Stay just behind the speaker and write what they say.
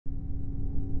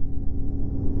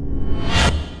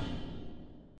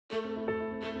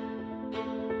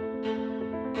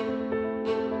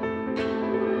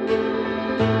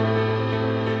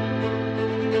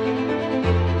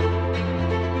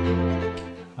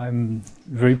I'm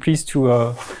very pleased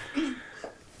to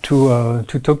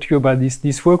talk to you about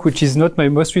this work, which is not my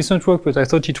most recent work, but I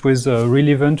thought it was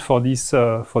relevant for this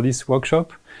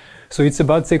workshop. So it's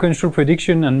about sequential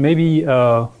prediction, and maybe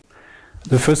the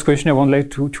first question I would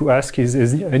like to ask is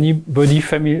anybody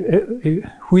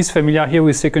who is familiar here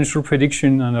with sequential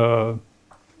prediction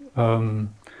and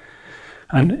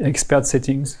expert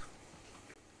settings?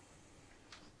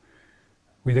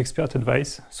 With expert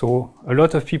advice. So a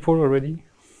lot of people already.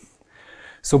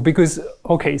 So because,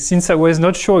 okay, since I was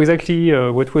not sure exactly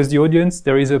what was the audience,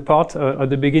 there is a part at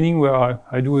the beginning where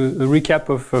I do a recap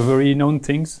of very known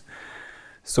things.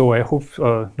 So I hope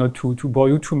not to bore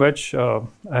you too much.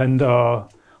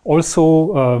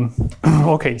 Also,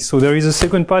 okay, so there is a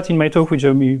second part in my talk which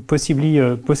I may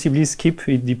possibly skip,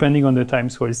 depending on the time,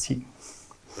 so I'll see.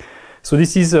 So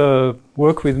this is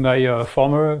work with my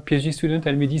former PhD student,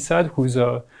 Almedi Saad, who's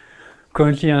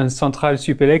currently in Central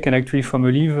Supélec, and actually from a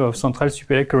leave of Central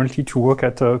Supélec currently to work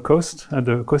at the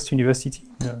Coast University,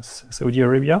 Saudi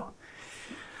Arabia.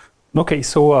 Okay,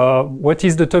 so what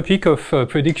is the topic of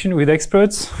prediction with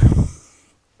experts?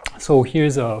 So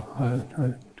here's a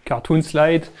cartoon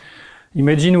slide.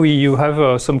 Imagine you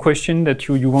have some question that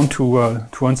you want to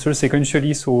answer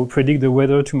sequentially, so predict the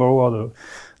weather tomorrow or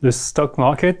the stock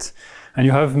market, and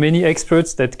you have many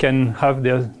experts that can have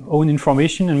their own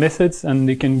information and methods, and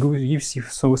they can give you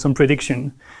some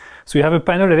prediction. So you have a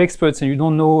panel of experts, and you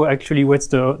don't know actually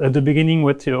what's at the beginning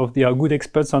what if they are good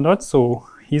experts or not. So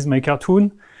here's my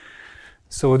cartoon.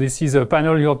 So this is your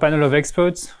panel of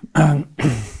experts.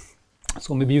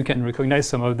 So maybe you can recognize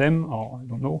some of them, or I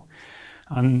don't know.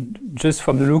 And just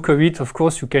from the look of it, of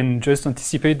course, you can just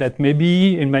anticipate that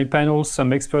maybe in my panel,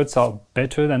 some experts are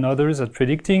better than others at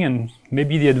predicting, and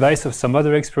maybe the advice of some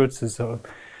other experts is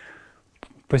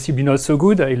possibly not so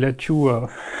good. I let you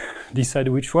decide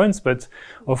which ones. But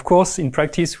of course, in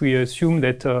practice, we assume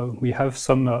that we have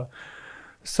some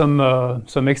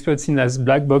experts in as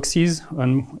black boxes,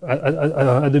 and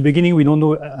at the beginning, we don't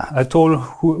know at all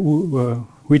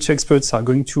which experts are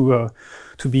going to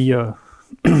be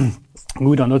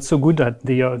good or not so good at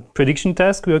the prediction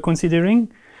task we are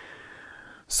considering.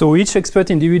 So each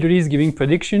expert individually is giving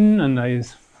prediction, and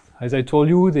as I told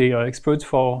you, they are experts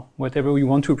for whatever we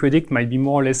want to predict, might be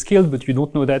more or less skilled, but you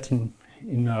don't know that in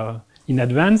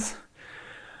advance.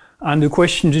 And the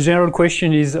general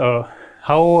question is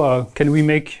how can we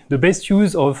make the best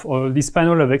use of this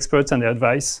panel of experts and their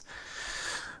advice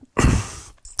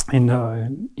in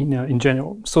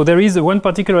general. So there is one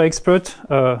particular expert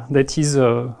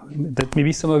that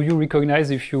maybe some of you recognize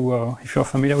if you're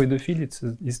familiar with the field.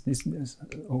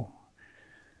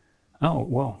 Oh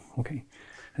wow, okay,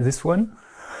 this one.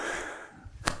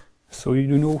 So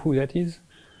you know who that is?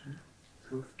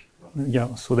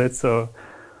 Yeah, so that's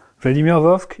Vladimir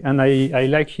Vovk, and I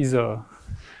like his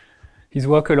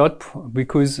work a lot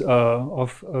because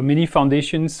of many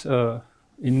foundations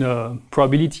in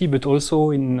probability, but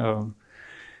also in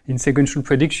sequential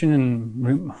prediction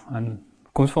and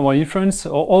conformal inference,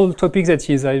 all topics that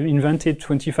he invented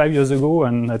 25 years ago,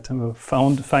 and that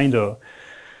find a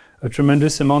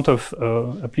tremendous amount of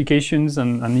applications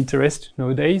and interest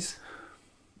nowadays.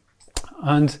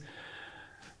 And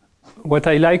what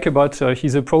I like about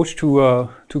his approach to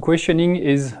questioning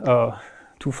is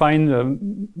to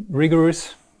find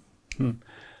rigorous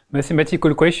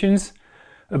mathematical questions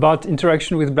about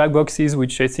interaction with black boxes,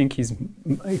 which I think is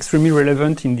extremely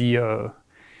relevant now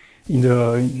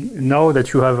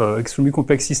that you have extremely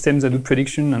complex systems that do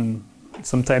prediction, and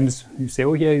sometimes you say,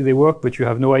 oh yeah, they work, but you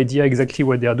have no idea exactly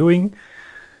what they are doing.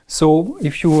 So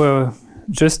if you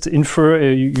just infer,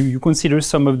 you consider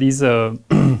some of these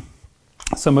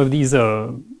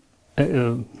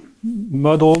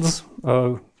models,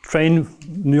 train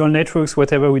neural networks,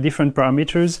 whatever, with different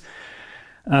parameters,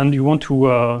 and you want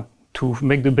to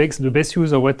make the best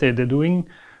use of what they're doing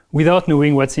without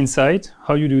knowing what's inside.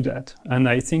 How you do that? And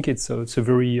I think it's a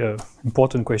very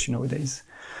important question nowadays.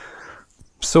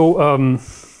 So,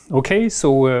 okay,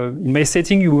 so in my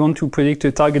setting, you want to predict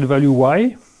a target value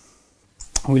y.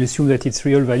 We'll assume that it's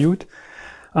real valued.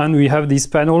 And we have this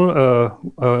panel,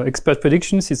 expert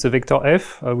predictions. It's a vector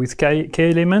f with k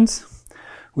elements,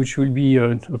 which will be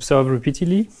observed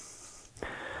repeatedly.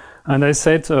 And I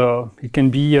said it can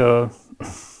be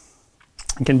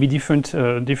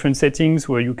different settings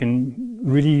where you can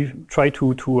really try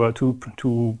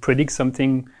to predict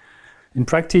something in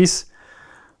practice.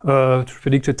 To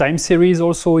predict a time series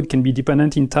also, it can be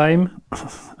dependent in time,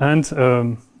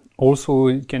 and also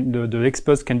the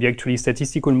experts can be actually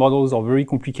statistical models or very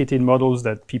complicated models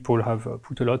that people have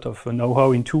put a lot of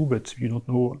know-how into, but you don't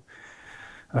know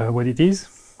what it is.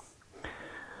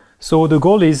 So the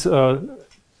goal is,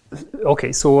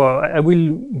 okay, so I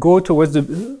will go towards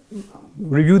the,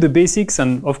 review the basics,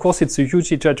 and of course it's a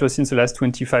huge literature since the last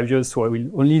 25 years, so I will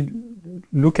only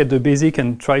look at the basic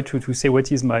and try to say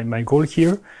what is my goal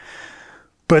here.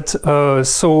 But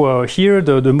here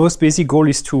the most basic goal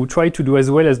is to try to do as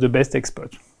well as the best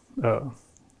expert. And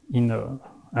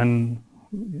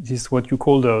this is what you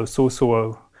call the, so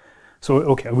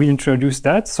okay, I will introduce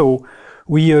that. So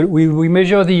we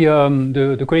measure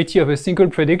the quality of a single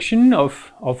prediction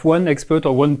of one expert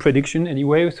or one prediction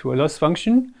anyway through a loss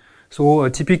function. So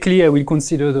typically I will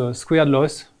consider the squared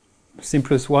loss,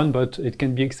 simplest one, but it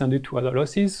can be extended to other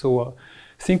losses. So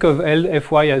think of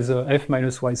L-Fy as f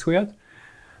minus y squared.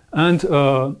 And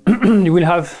you will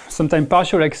have sometimes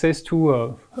partial access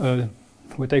to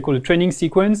what I call a training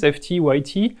sequence, ft,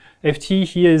 yt. Ft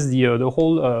here is the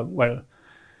whole, well,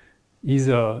 is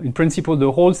in principle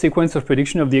the whole sequence of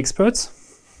prediction of the experts.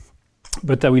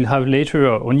 But I will have later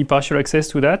only partial access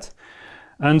to that.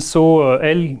 And so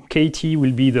Lkt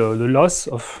will be the loss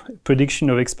of prediction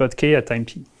of expert k at time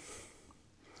t.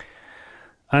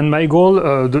 And my goal,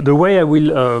 the way I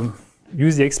will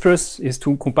use the experts is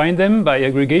to combine them by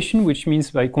aggregation, which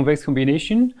means by convex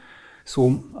combination.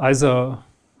 So as a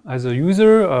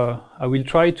user, I will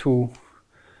try to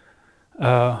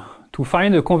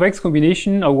find a convex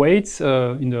combination of weights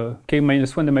in the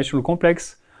k-1 dimensional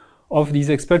complex of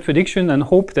these expert prediction and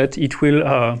hope that it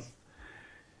will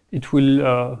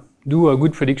do a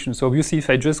good prediction. So obviously, if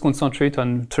I just concentrate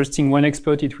on trusting one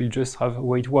expert, it will just have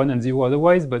weight 1 and 0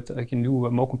 otherwise, but I can do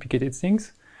more complicated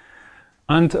things.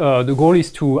 And the goal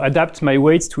is to adapt my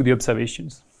weights to the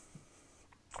observations.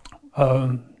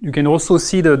 You can also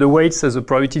see the weights as a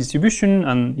probability distribution,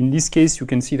 and in this case, you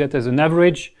can see that as an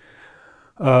average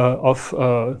of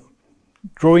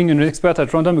drawing an expert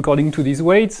at random according to these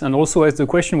weights, and also as the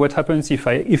question what happens if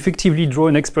I effectively draw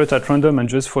an expert at random and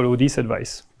just follow this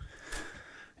advice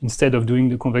instead of doing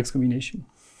the convex combination.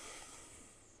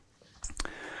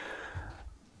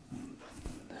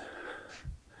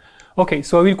 Okay,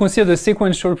 so I will consider the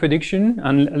sequential prediction,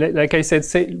 and like I said,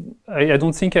 I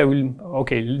don't think I will,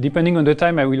 okay, depending on the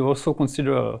time, I will also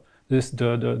consider the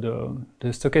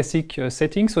stochastic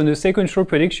setting. So in the sequential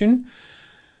prediction,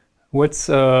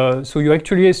 so you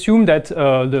actually assume that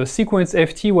the sequence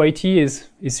ft yt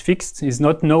is fixed, is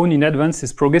not known in advance,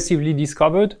 is progressively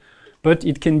discovered, but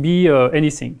it can be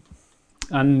anything.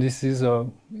 And this is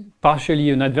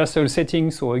partially an adversarial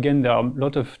setting, so again, there are a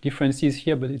lot of differences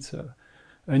here, but it's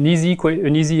an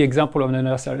easy example of an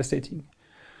adversarial setting.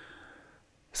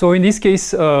 So in this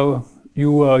case, you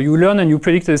learn and you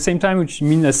predict at the same time, which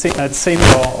means at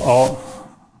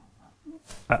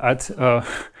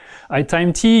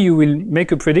time t, you will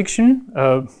make a prediction,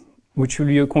 which will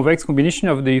be a convex combination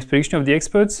of the prediction of the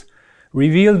experts,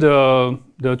 reveal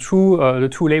the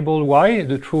true label y,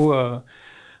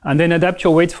 and then adapt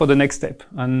your weights for the next step.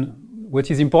 And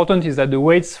what is important is that the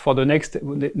weights for the next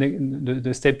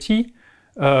the step t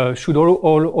should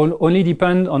only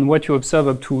depend on what you observe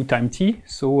up to time t,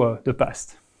 so the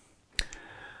past.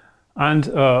 And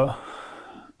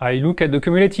I look at the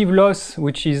cumulative loss,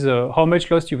 which is how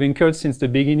much loss you've incurred since the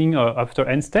beginning after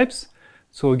n steps.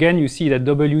 So again, you see that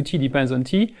Wt depends on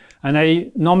t, and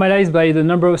I normalize by the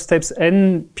number of steps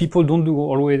n. People don't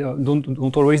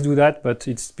always do that, but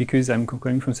it's because I'm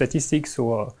coming from statistics,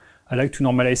 so I like to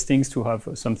normalize things to have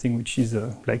something which is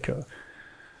like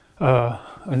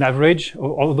an average.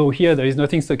 Although here there is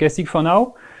nothing stochastic for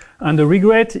now, and the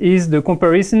regret is the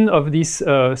comparison of this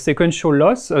sequential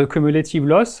loss, cumulative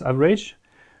loss average,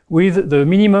 with the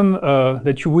minimum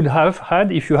that you would have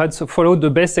had if you had followed the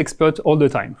best expert all the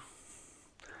time.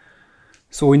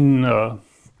 So in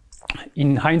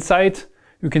hindsight,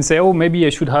 you can say, oh, maybe I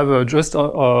should have just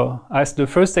asked the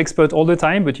first expert all the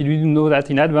time, but you didn't know that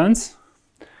in advance.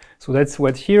 So that's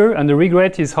what here. And the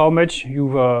regret is how much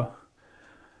you've...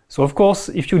 so of course,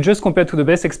 if you just compare to the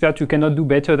best expert, you cannot do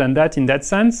better than that in that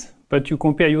sense. But you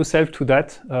compare yourself to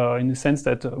that in the sense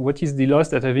that what is the loss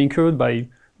that I've incurred by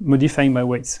modifying my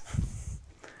weights.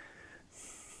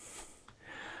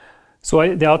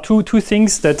 So there are two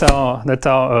things that are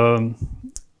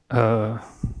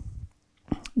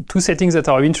two settings that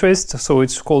are of interest. So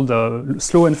it's called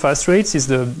slow and fast rates. Is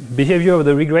the behavior of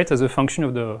the regret as a function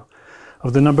of the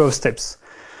number of steps.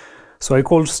 So I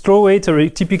call slow rate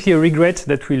typically a regret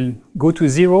that will go to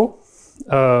 0,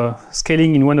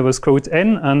 scaling in 1 over square root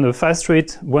n, and a fast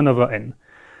rate 1 over n.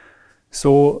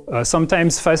 So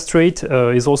sometimes fast rate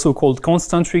is also called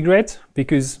constant regret,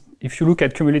 because if you look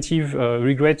at cumulative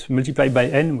regret multiplied by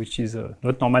n, which is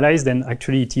not normalized, then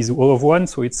actually it is O of 1,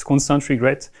 so it's constant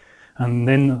regret. And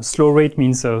then slow rate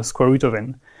means square root of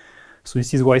n. So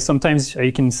this is why sometimes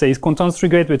I can say constant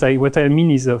regret, but what I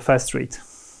mean is a fast rate.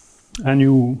 And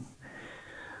you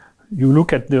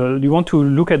want to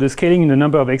look at the scaling in the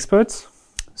number of experts.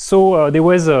 So there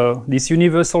was this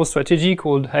universal strategy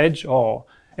called IHES, or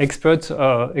expert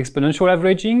exponential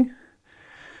averaging,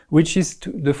 which is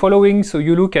the following. So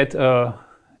you look at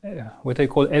what I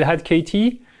call L hat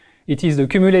KT. It is the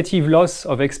cumulative loss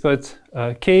of expert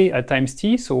K at times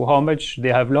T, so how much they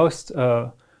have lost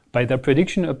by their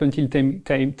prediction up until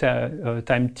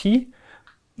time T.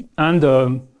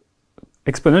 And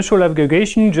exponential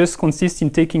aggregation just consists in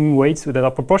taking weights that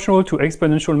are proportional to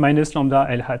exponential minus lambda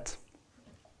L hat.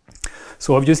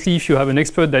 So obviously, if you have an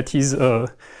expert that is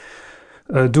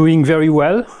doing very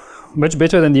well, much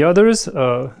better than the others,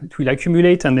 it will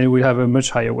accumulate and then will have a much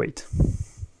higher weight.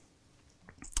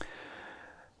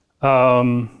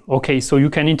 Okay, so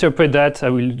you can interpret that. I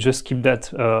will just keep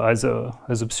that as a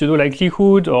pseudo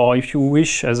likelihood, or if you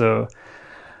wish, as a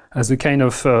kind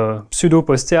of pseudo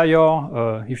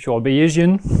posterior, if you're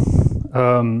Bayesian.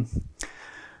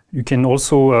 You can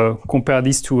also compare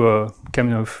this to a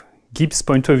kind of Gibbs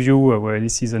point of view, where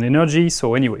this is an energy.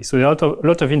 So anyway, so there are a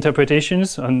lot of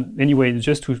interpretations, and anyway,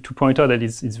 just to point out that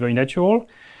it's very natural.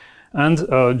 And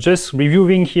just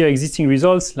reviewing here existing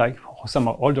results, like some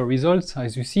older results,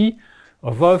 as you see,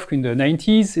 of Wolf in the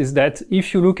 90s, is that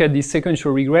if you look at this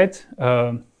sequential regret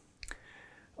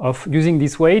of using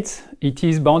this weight, it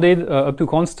is bounded up to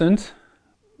constant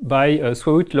by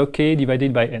square root log k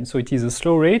divided by n. So it is a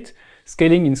slow rate,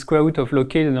 scaling in square root of log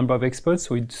k the number of experts.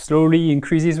 So it slowly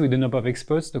increases with the number of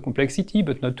experts, the complexity,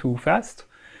 but not too fast.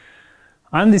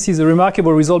 And this is a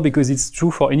remarkable result because it's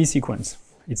true for any sequence.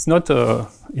 It's not a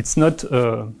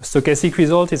stochastic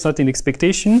result, it's not an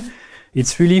expectation.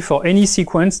 It's really for any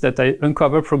sequence that I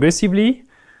uncover progressively,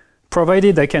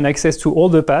 provided I can access to all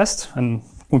the past and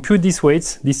compute these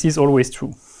weights, this is always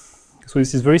true. So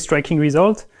this is a very striking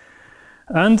result.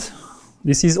 And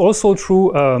this is also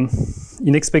true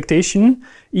in expectation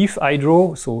if I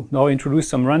draw, so now I introduce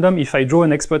some random, if I draw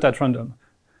an expert at random.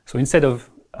 So instead of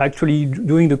actually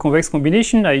doing the convex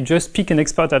combination, I just pick an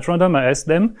expert at random, I ask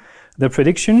them the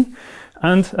prediction,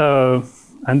 and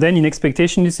then in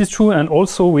expectation this is true, and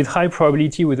also with high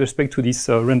probability with respect to this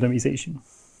randomization.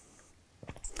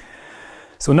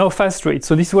 So now fast rates.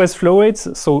 So this was flow rates.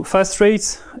 So fast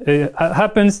rates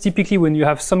happens typically when you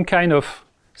have some kind of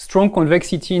strong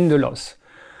convexity in the loss.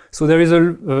 So there is a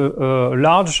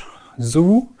large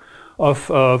zoo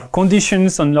of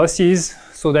conditions on losses,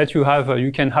 so that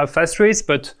you can have fast rates.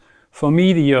 But for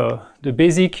me, the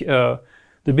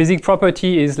basic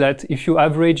property is that if you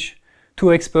average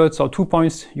 2 experts or 2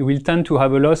 points, you will tend to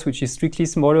have a loss which is strictly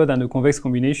smaller than the convex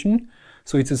combination.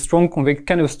 So it's a strong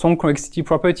kind of strong convexity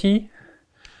property.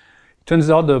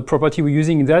 Turns out the property we're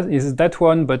using is that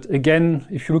one, but again,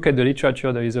 if you look at the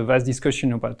literature, there is a vast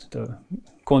discussion about the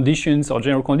conditions or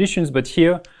general conditions, but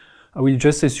here I will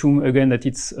just assume again that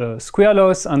it's square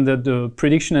loss and that the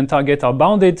prediction and target are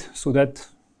bounded, so that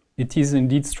it is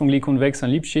indeed strongly convex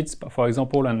on Lipschitz, for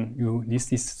example, and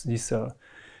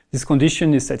this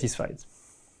condition is satisfied.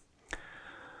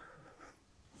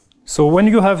 So when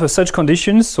you have such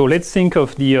conditions, so let's think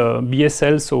of the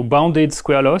BSL, so bounded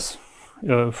square loss,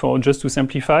 for just to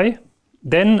simplify,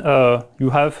 then you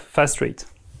have fast rate.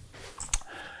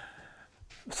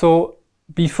 So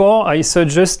before I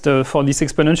suggest for this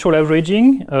exponential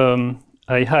averaging,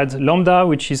 I had lambda,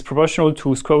 which is proportional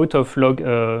to square root of log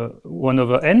 1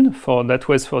 over n. That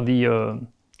was for the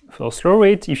for slow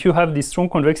rate. If you have this strong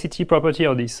convexity property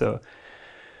or this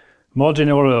more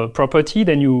general property,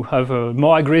 then you have a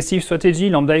more aggressive strategy,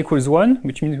 lambda equals 1,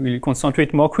 which means we'll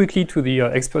concentrate more quickly to the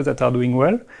experts that are doing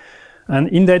well. And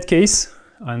in that case,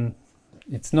 and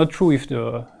it's not true if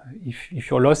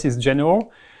your loss is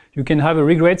general, you can have a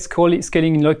regret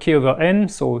scaling in log k over n.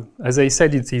 So as I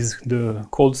said, it is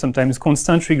called sometimes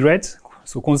constant regret.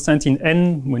 So constant in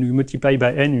n, when we multiply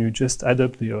by n, you just add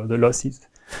up the losses.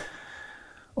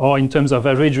 Or in terms of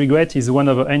average regret, is 1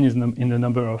 over n in the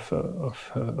number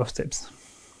of steps.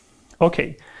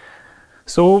 Okay,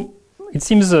 so it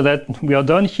seems that we are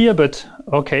done here, but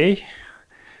okay,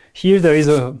 here there is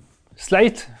a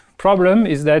slight problem,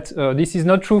 is that this is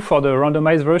not true for the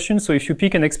randomized version. So if you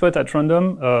pick an expert at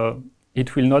random,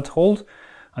 it will not hold.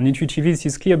 And intuitively this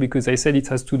is clear because I said it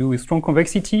has to do with strong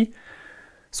convexity.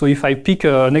 So if I pick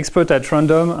an expert at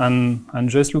random and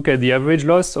just look at the average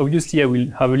loss, obviously I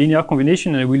will have a linear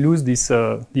combination and I will lose this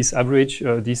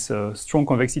strong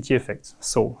convexity effect.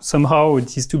 So somehow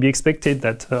it is to be expected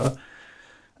that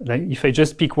like if I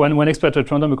just pick one expert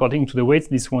at random according to the weights,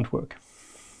 this won't work.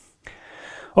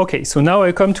 Okay, so now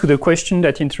I come to the question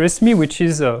that interests me, which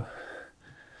is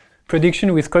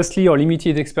prediction with costly or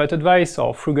limited expert advice,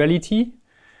 or frugality.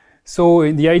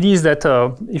 So the idea is that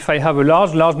if I have a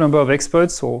large number of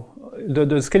experts, so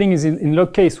the scaling is in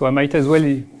log case, so I might as well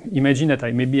imagine that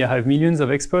maybe I have millions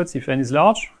of experts if n is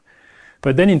large.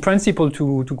 But then in principle,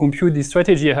 to compute this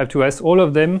strategy, I have to ask all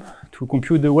of them to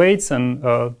compute the weights and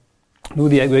do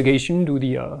the aggregation, do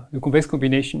the complex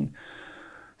combination.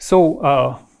 So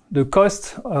the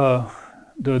cost,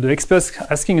 the experts,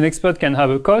 asking an expert can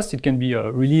have a cost. It can be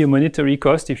really a monetary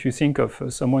cost if you think of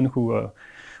someone who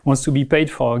wants to be paid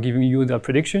for giving you their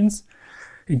predictions.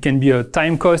 It can be a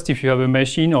time cost if you have a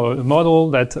machine or a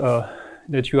model that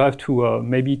you have to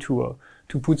maybe to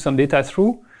put some data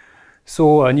through.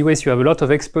 So anyways, you have a lot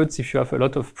of experts. If you have a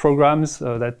lot of programs,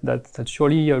 that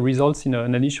surely results in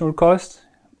an additional cost.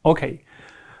 Okay.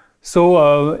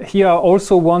 So here I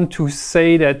also want to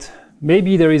say that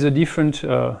maybe there is a different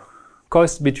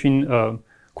cost between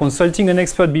consulting an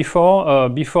expert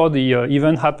before the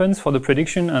event happens for the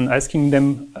prediction and asking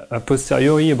them a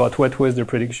posteriori about what was the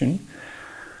prediction.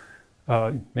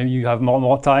 Maybe you have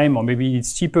more time, or maybe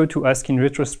it's cheaper to ask in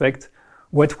retrospect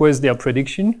what was their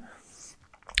prediction.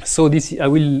 So this, I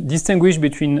will distinguish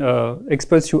between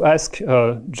experts you ask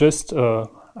just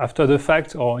after the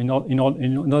fact, or in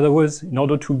other words, in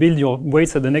order to build your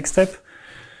weights at the next step,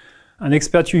 an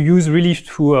expert you use really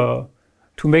to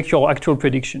make your actual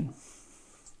prediction.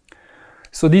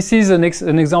 So this is an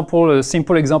example, a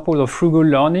simple example of frugal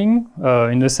learning,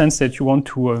 in the sense that you want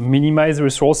to minimize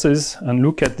resources and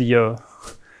look at the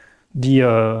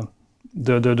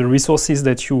resources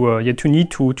that you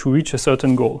need to reach a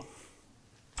certain goal.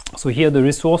 So here the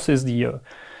resource is the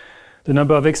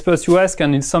number of experts you ask,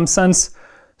 and in some sense,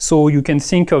 so you can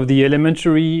think of the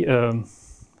elementary,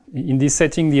 in this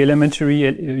setting, the elementary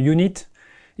unit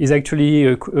is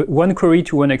actually one query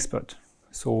to one expert.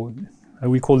 So I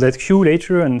will call that Q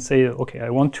later and say, okay, I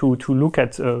want to look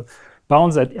at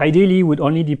bounds that ideally would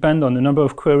only depend on the number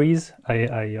of queries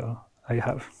I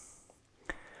have.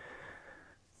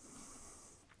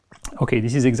 Okay,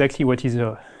 this is exactly what is,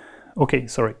 okay,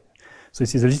 sorry. So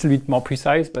this is a little bit more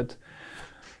precise, but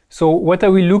so what I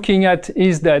will looking at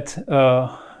is that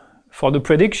for the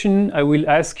prediction, I will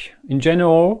ask in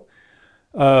general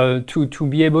to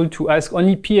be able to ask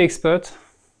only P experts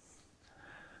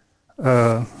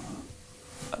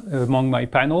among my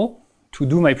panel to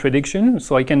do my prediction,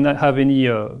 so I cannot have any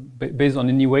based on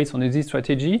any weights on this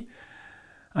strategy.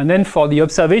 And then for the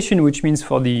observation, which means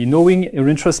for the knowing in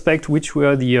retrospect which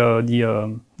were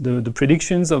the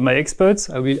predictions of my experts,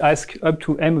 I will ask up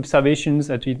to M observations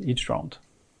at each round.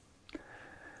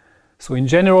 So in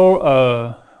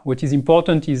general, what is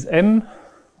important is M,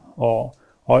 or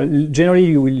generally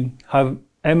you will have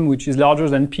M which is larger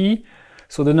than P.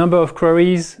 So the number of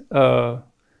queries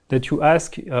that you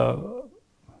ask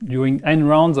during N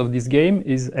rounds of this game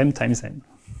is M times N.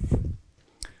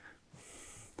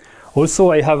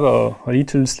 Also, I have a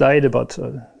little slide about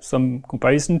some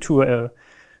comparison to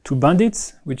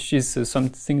bandits, which is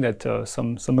something that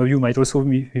some of you might also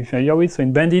be familiar with. So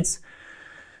in bandits,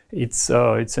 it's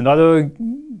another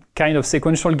kind of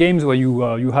sequential games where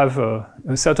you have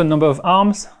a certain number of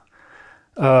arms,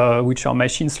 which are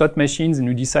slot machines, and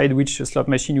you decide which slot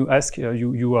machine you ask.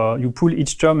 You pull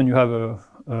each term, and you have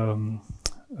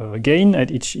a gain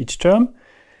at each term.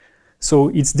 So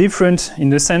it's different in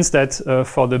the sense that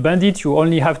for the bandit, you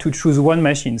only have to choose one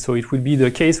machine. So it would be the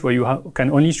case where you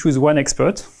can only choose one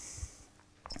expert.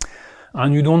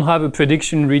 And you don't have a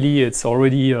prediction really, it's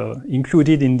already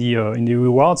included in the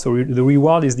reward. So the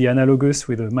reward is the analogous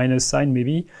with a minus sign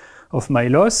maybe of my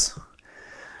loss.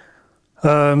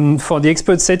 For the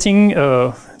expert setting,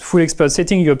 full expert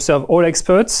setting, you observe all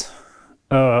experts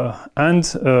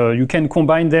and you can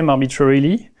combine them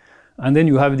arbitrarily. And then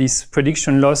you have this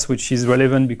prediction loss, which is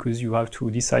relevant because you have to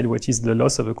decide what is the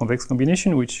loss of a convex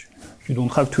combination, which you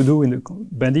don't have to do in the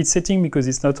bandit setting because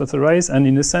it's not authorized. And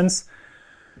in a sense,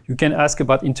 you can ask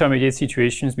about intermediate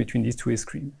situations between these two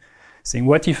extremes, saying,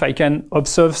 what if I can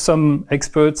observe some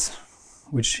experts,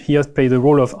 which here play the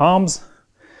role of arms,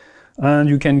 and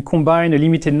you can combine a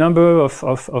limited number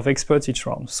of experts each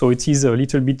round. So it is a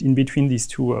little bit in between these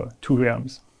two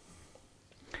realms.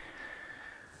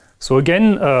 So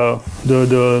again,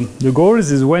 the goals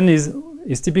is one is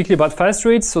typically about fast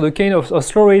rates. So the kind of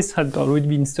slow rates had already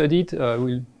been studied. I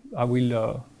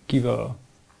will give a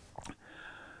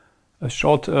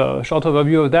short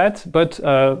overview of that. But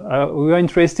we are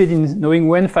interested in knowing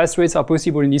when fast rates are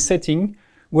possible in this setting,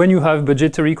 when you have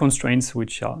budgetary constraints,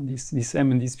 which are this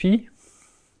M and this P,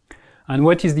 and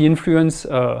what is the influence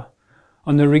on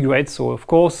the rig rate. So of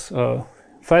course,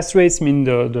 fast rates mean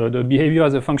the behavior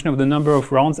as a function of the number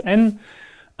of rounds N,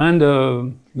 And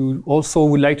you also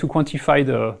would like to quantify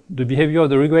the behavior of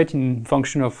the regret in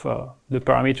function of the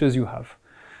parameters you have.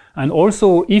 And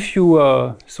also, if you,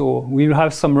 so we'll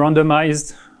have some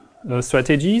randomized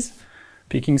strategies,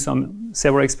 picking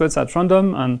several experts at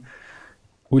random, and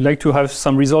we'd like to have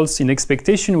some results in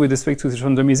expectation with respect to the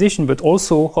randomization, but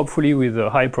also hopefully with a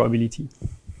high probability.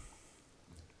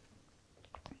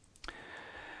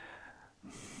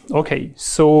 Okay,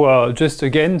 so just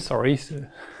again, sorry,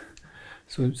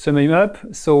 so summing up.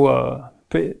 So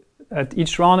at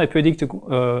each round, I predict a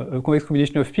convex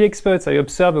combination of P experts. I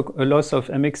observe a loss of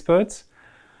M experts.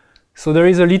 So there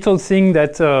is a little thing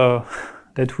that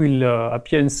that will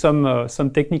appear in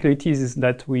some technicalities, is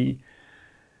that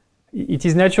it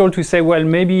is natural to say, well,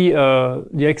 maybe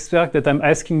the experts that I'm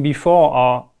asking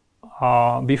before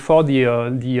are before the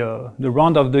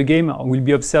round of the game will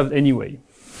be observed anyway.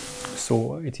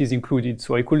 So it is included.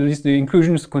 So I call this the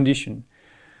inclusion condition.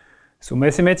 So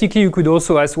mathematically, you could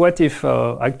also ask, what if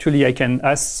actually I can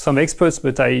ask some experts,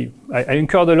 but I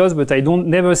incur the loss, but I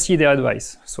never see their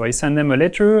advice. So I send them a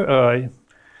letter.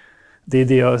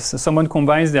 Someone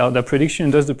combines their prediction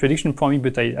and does the prediction for me,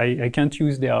 but I can't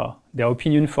use their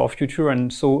opinion for future.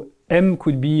 And so M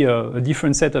could be a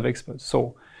different set of experts.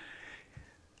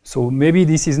 So maybe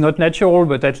this is not natural,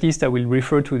 but at least I will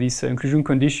refer to this inclusion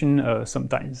condition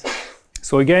sometimes.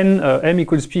 So again, M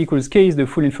equals P equals K is the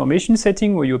full information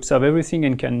setting, where you observe everything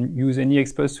and can use any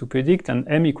experts to predict, and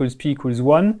M equals P equals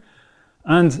 1.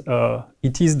 And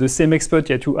it is the same expert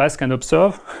you have to ask and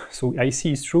observe, so IC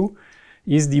is true,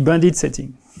 is the bandit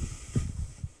setting,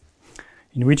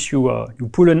 in which you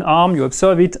pull an arm, you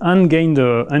observe it, and gain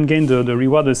the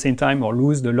reward at the same time, or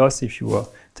lose the loss if you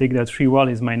take that reward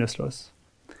is minus loss.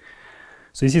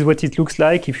 So this is what it looks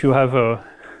like if you have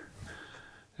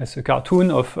as a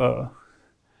cartoon of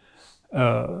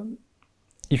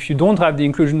if you don't have the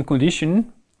inclusion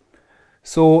condition.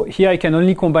 So here I can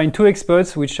only combine two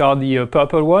experts, which are the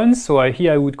purple ones. So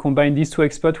here I would combine these two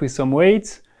experts with some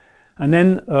weights, and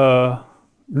then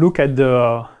look at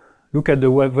the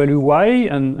value y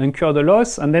and incur the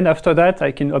loss. And then after that,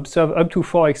 I can observe up to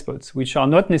 4 experts, which are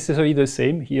not necessarily the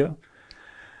same here.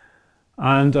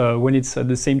 And when it's at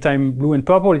the same time blue and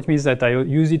purple, it means that I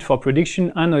use it for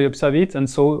prediction and I observe it. And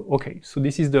so, okay, so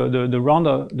this is the round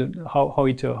how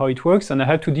it works. And I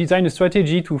have to design a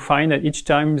strategy to find at each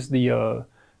time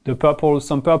some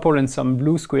purple and some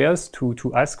blue squares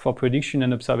to ask for prediction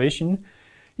and observation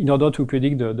in order to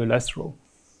predict the last row.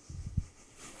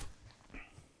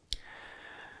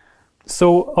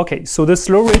 So okay, so the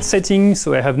slow rate setting.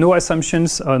 So I have no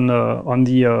assumptions on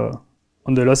the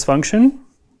loss function.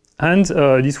 And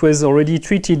this was already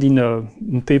treated in a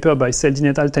paper by Seldin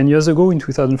et al. 10 years ago in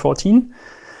 2014.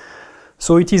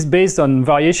 So it is based on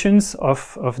variations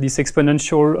of this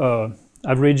exponential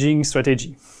averaging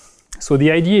strategy. So the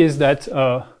idea is that,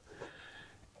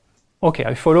 okay,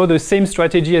 I follow the same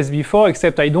strategy as before,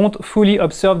 except I don't fully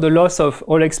observe the loss of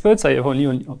all experts. I have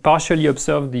only partially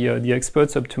observed the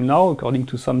experts up to now, according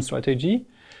to some strategy.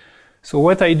 So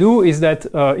what I do is that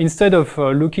instead of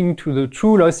looking to the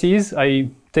true losses, I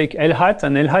take L hat,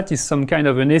 and L hat is some kind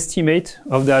of an estimate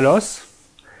of their loss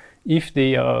if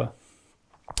they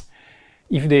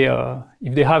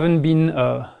haven't been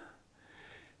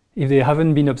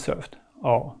observed.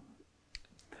 Or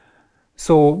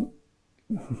so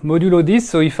modulo this.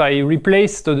 So if I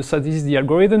replace so this is the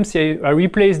algorithm. See, I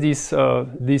replace these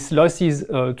losses,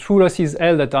 true losses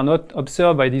L that are not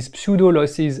observed by these pseudo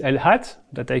losses L hat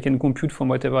that I can compute from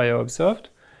whatever I have observed.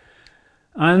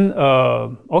 And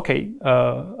okay,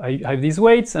 I have these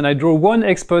weights, and I draw one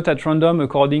expert at random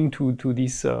according to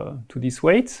this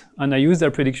weight, and I use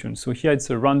their prediction. So here it's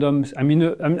a random. I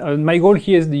mean, my goal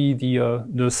here is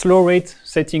the slow rate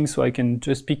setting, so I can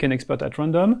just pick an expert at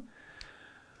random.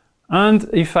 And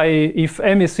if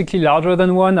M is strictly larger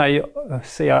than 1, I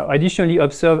additionally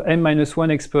observe M minus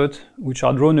 1 expert, which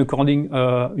are drawn according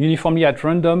uniformly at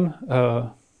random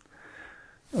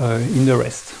in the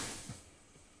rest.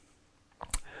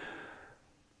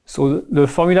 So the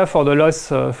formula for the loss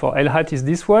for L hat is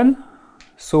this one.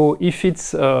 So if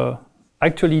it's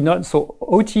actually not, so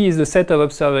OT is the set of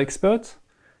observed experts,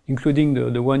 including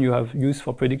the one you have used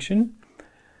for prediction.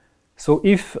 So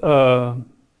if an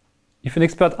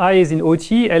expert I is in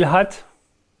OT, L hat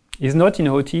is not in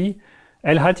OT,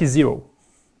 L hat is 0.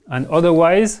 And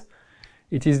otherwise,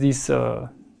 it is this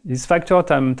factor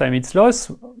time its loss.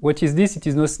 What is this? It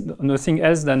is nothing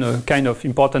else than a kind of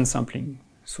importance sampling.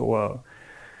 So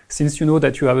since you know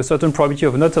that you have a certain probability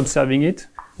of not observing it,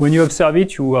 when you observe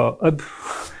it, you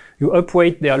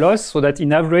upweight their loss so that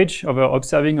in average of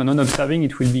observing or non-observing,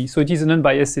 it will be. So it is an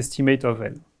unbiased estimate of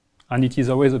L. and it is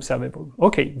always observable.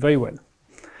 Okay, very well.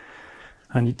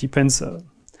 And it depends.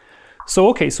 So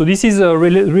okay, so this is a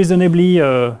reasonably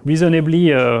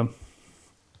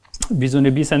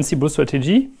sensible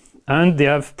strategy, and they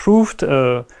have proved,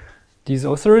 these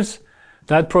authors,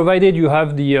 that provided you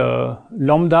have the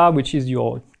lambda, which is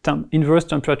your inverse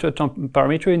temperature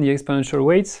parameter in the exponential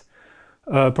weights,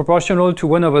 proportional to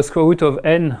 1 over square root of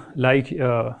n, like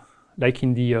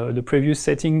in the previous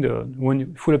setting, the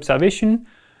one full observation,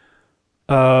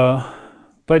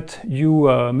 but you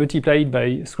multiply it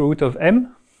by square root of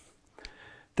m,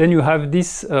 then you have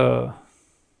this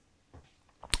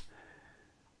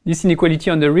this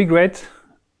inequality on the regret,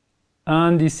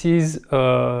 and this is,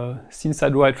 since I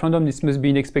draw at random, this must be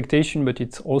in expectation, but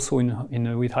it's also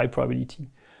with high probability.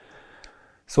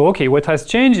 So okay, what has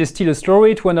changed is still a slow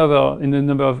rate, 1 over, in the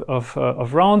number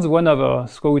of rounds, 1 over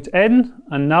square root n,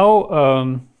 and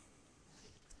now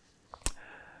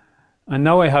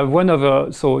I have 1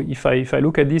 over, so if I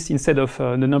look at this, instead of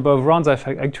the number of rounds, I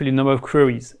have actually the number of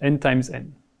queries, n times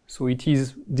n. So it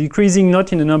is decreasing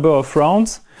not in the number of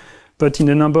rounds, but in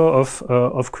the number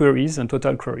of queries and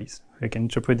total queries. I can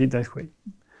interpret it that way.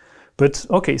 But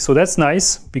okay, so that's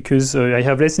nice, because I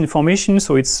have less information,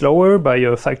 so it's slower by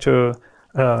a factor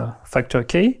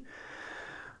k.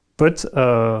 But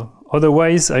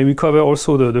otherwise, I recover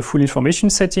also the full information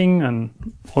setting, and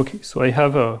okay, so I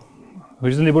have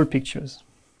reasonable pictures.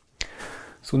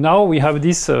 So now we have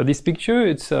this picture.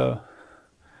 It's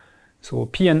so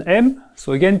P and M.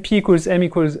 So again, P equals M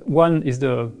equals 1 is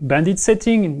the bandit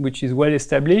setting, which is well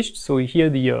established. So here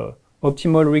the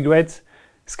optimal regret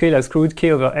scale as square root k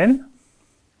over n.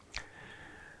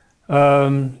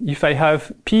 If I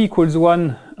have P equals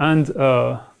 1 and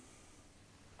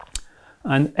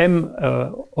M,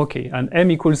 okay, and M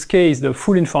equals k is the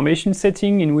full information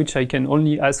setting, in which I can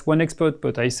only ask one expert,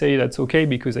 but I say that's okay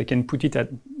because I can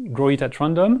grow it at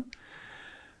random.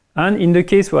 And in the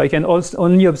case where I can also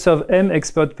only observe M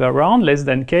expert per round, less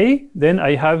than k, then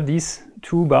I have these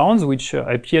two bounds, which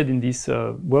appeared in this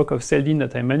work of Seldin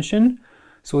that I mentioned.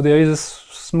 So there is a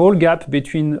small gap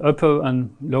between upper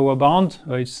and lower bound.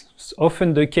 It's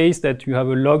often the case that you have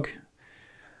a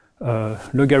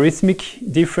logarithmic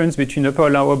difference between upper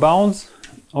and lower bounds.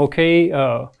 Okay,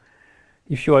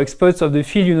 if you are experts of the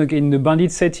field, you know, in the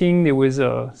bandit setting, there was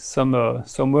some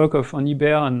work of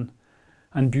Onibert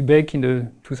and Bubeck in the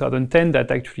 2010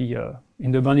 that actually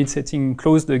in the bandit setting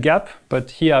closed the gap. But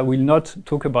here I will not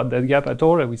talk about that gap at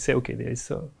all. I will say, okay, there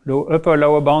is upper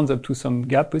lower bounds up to some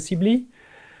gap possibly.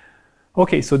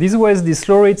 Okay, so this was the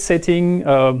slow rate setting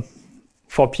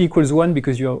for P equals 1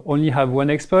 because you only have one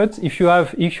expert. If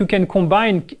you can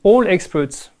combine all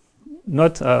experts,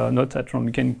 not at random,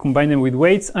 you can combine them with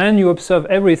weights and you observe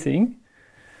everything.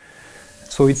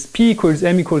 So it's P equals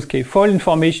M equals K. For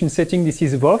information setting, this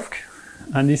is VOFK.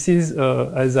 And this is,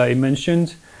 as I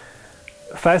mentioned,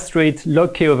 fast rate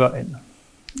log K over N.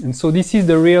 And so this is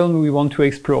the realm we want to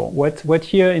explore. What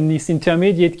here in this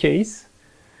intermediate case,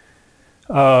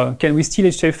 can we still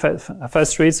achieve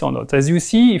fast rates or not? As you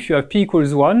see, if you have P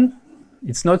equals 1,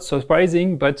 it's not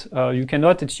surprising, but you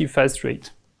cannot achieve fast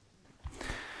rate.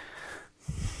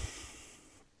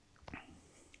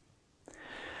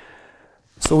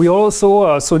 So we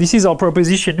also, so this is our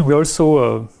proposition. We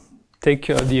also take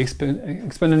the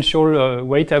exponential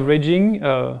weight averaging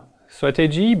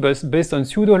strategy, but based on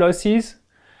pseudo losses.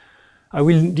 I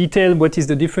will detail what is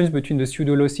the difference between the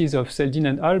pseudo losses of Seldin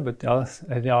and Al, but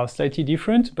they are slightly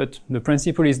different, but the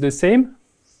principle is the same.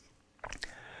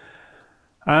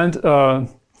 And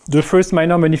the first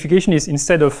minor modification is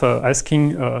instead of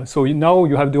asking, so now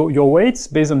you have your weights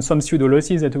based on some pseudo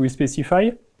losses that we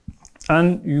specify,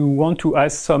 and you want to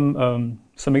ask some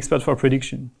expert for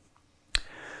prediction.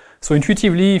 So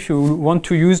intuitively, if you want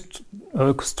to use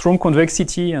strong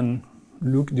convexity and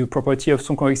look the property of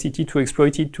strong convexity to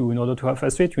exploit it in order to have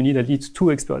fast rate, you need at least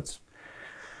 2 experts.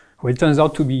 Well, it turns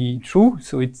out to be true.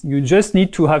 So you just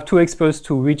need to have 2 experts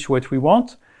to reach what we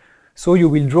want. So you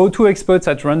will draw 2 experts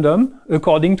at random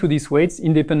according to these weights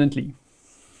independently.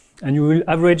 And you will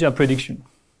average a prediction.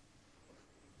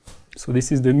 So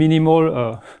this is the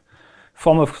minimal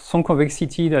form of strong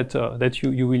convexity that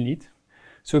you will need.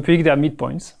 So you predict their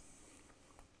midpoints.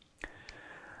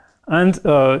 And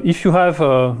if you have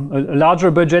a larger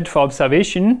budget for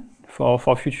observation,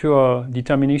 for future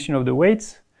determination of the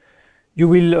weights, you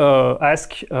will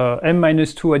ask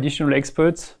m-2 additional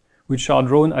experts, which are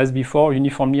drawn as before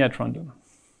uniformly at random.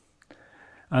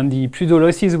 And the pseudo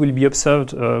losses will be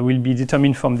observed, will be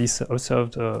determined from these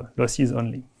observed losses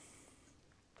only.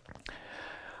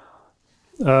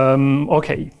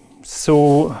 Okay,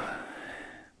 so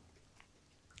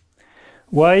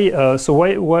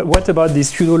What about these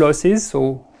pseudo losses?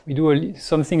 So we do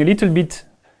something a little bit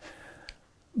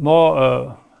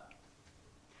more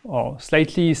or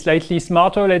slightly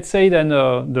smarter, let's say, than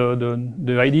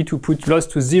the idea to put loss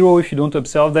to 0 if you don't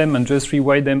observe them and just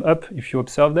rewrite them up if you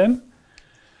observe them.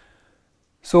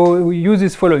 So we use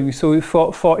this following. So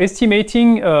for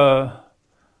estimating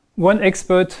one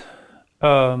expert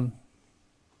the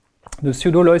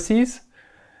pseudo losses,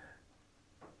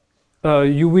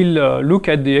 you will look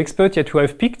at the expert that you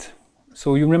have picked.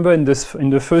 So you remember in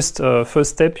the first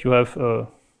step you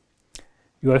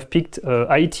have picked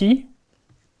IT,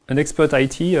 an expert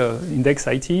IT, index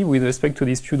IT with respect to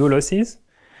these pseudo losses.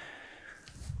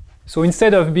 So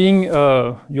instead of being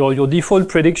your default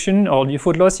prediction or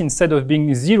default loss, instead of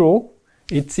being 0,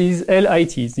 it is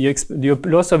LIT, the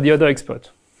loss of the other expert.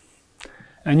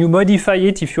 And you modify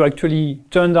it if you actually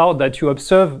turned out that you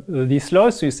observe this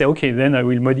loss. So you say, okay, then I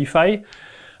will modify.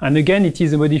 And again, it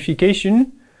is a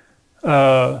modification,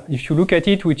 if you look at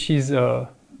it, which is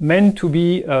meant to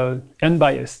be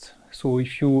unbiased. So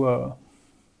if you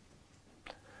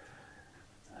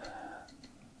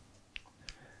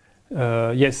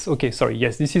yes, okay, sorry.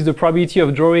 Yes, this is the probability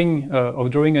of drawing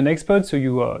an expert. So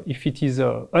you, if it is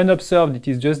unobserved, it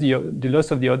is just the loss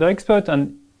of the other expert,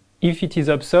 and if it is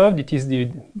observed, it is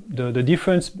the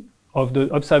difference of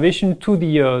the observation to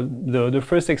the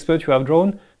first expert you have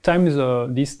drawn times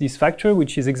this factor,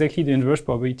 which is exactly the inverse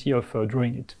probability of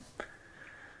drawing it.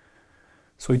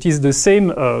 So it is the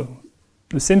same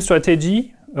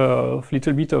strategy of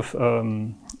little bit of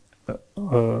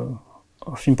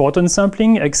importance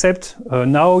sampling, except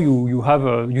now you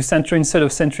center, instead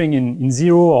of centering in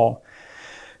 0, or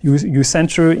you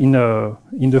center in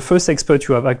the first expert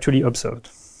you have actually observed.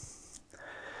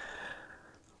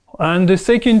 And the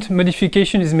second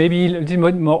modification is maybe a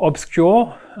little bit more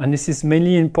obscure, and this is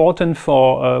mainly important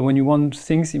for when you want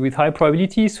things with high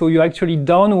probability. So you actually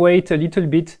downweight a little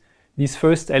bit this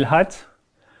first L hat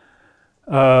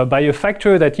by a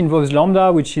factor that involves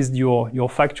lambda, which is your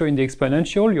factor in the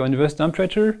exponential, your inverse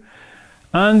temperature,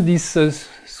 and this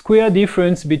square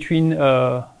difference between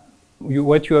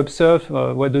what you observe,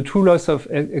 what the true loss of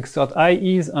expert I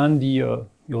is, and your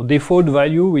default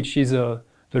value, which is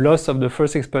the loss of the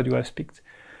first expert you have picked,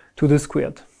 to the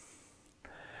squared.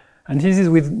 And this is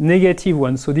with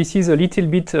 -1. So this is a little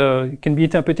bit, can be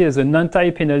interpreted as an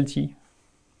anti-penalty,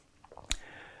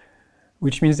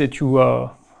 which means that you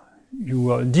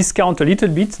discount a little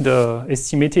bit the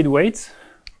estimated weight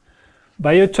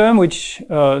by a term which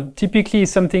typically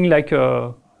is something like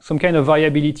some kind of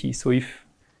variability. So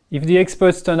if the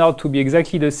experts turn out to be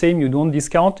exactly the same, you don't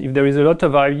discount. If there is a lot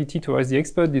of variability towards the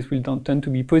expert, this will tend to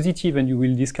be positive and you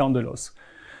will discount the loss.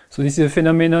 So this is a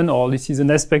phenomenon, or this is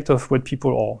an aspect of what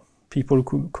people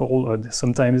could call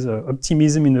sometimes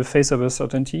optimism in the face of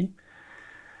uncertainty.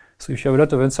 So if you have a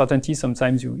lot of uncertainty,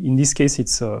 sometimes in this case,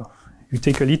 it's you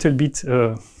take a little bit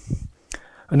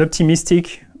an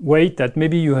optimistic weight that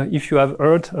maybe if you have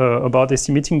heard about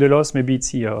estimating the loss, maybe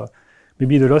it's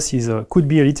maybe the loss could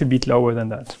be a little bit lower than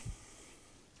that.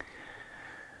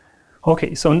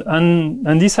 Okay, so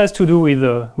and this has to do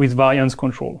with variance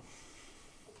control.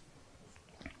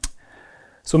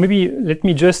 So maybe let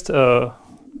me just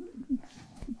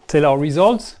tell our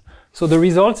results. So the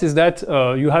results is that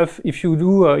you have, if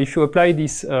you apply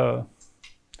these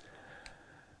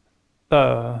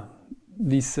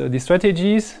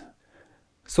strategies.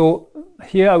 So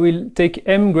here I will take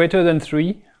m greater than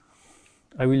 3.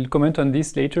 I will comment on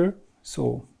this later.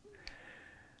 So,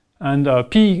 and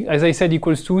p, as I said,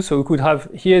 equals 2. So we could have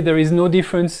here, there is no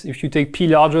difference if you take p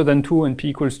larger than 2 and p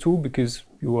equals 2, because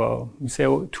you say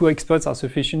 2 experts are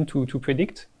sufficient to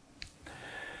predict.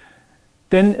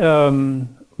 Then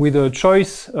with a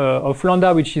choice of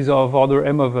lambda, which is of order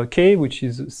m of k, which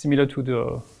is similar to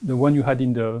the one you had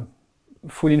in the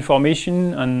full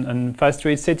information and fast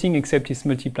rate setting, except it's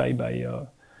multiplied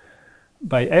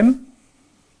by m.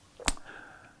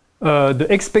 The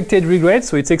expected regret,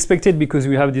 so it's expected because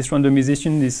we have this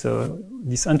randomization,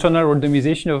 this internal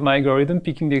randomization of my algorithm,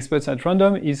 picking the experts at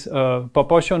random, is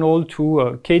proportional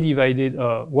to k divided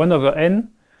 1 over n,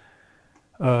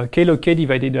 k log k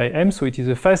divided by m. So it is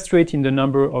a fast rate in the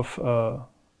number of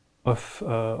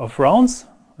rounds.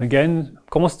 Again,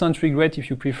 constant regret if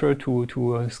you prefer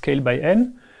to scale by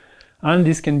n. And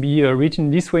this can be written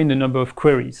this way in the number of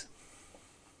queries.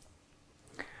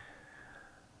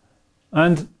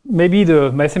 And maybe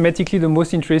mathematically the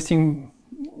most interesting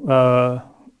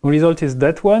result is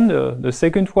that one, the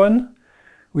second one,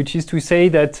 which is to say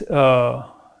that,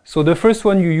 so the first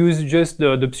one you use just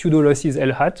the pseudo losses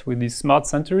L hat with this smart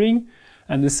centering.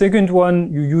 And the second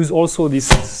one you use also this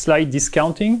slight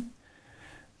discounting.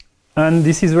 And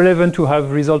this is relevant to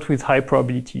have results with high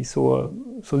probability. So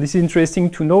this is interesting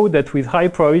to know that with high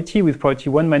probability, with probability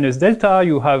 1 minus delta,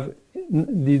 you have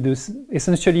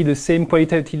essentially the same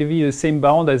qualitatively the same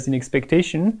bound as in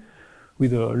expectation,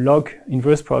 with a log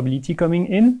inverse probability coming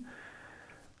in.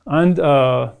 And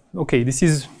okay, this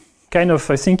is kind of,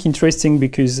 I think, interesting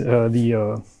because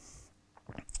well,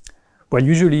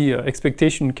 usually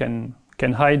expectation can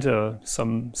hide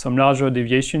some larger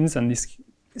deviations, and this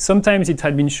sometimes it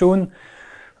had been shown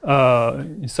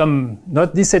some,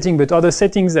 not this setting but other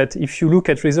settings, that if you look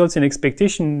at results in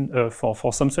expectation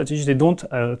for some strategies, they don't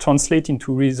translate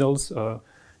into results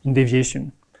in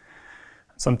deviation.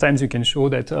 Sometimes you can show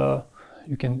that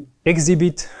you can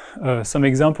exhibit some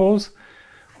examples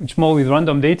which more with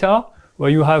random data, where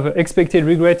you have expected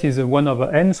regret is 1 over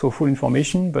n, so full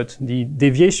information, but the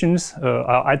deviations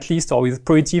are at least, or with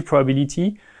positive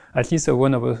probability, at least a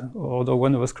 1 over order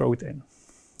 1 over square root n.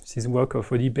 This is work of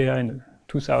Odibea in the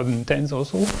 2010s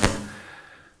also.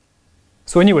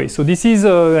 So anyway, so this is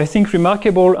I think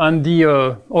remarkable, and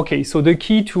the okay, so the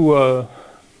key to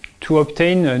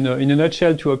obtain, in a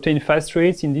nutshell, to obtain fast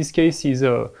rates in this case is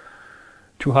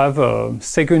to have a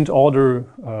second order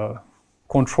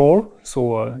control,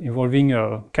 so involving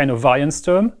a kind of variance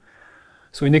term.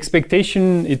 So in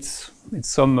expectation, it's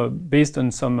some based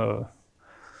on some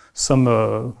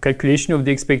calculation of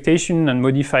the expectation and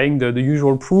modifying the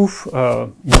usual proof in a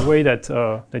way that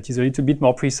that is a little bit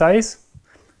more precise.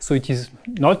 So it is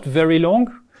not very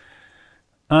long,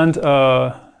 and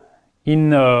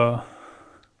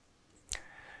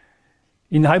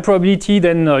in high probability,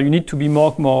 then you need to be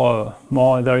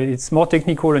it's more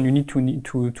technical, and you need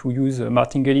to use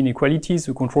martingale inequalities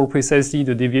to control precisely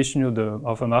the deviation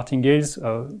of a martingales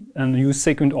and use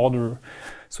second order.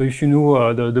 So if you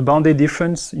know the bounded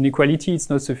difference inequality, it's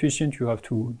not sufficient. You have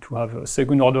to have a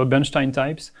second order Bernstein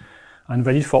types and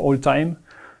valid for all time.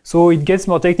 So it gets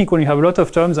more technical. You have a lot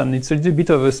of terms, and it's a little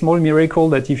bit of a small miracle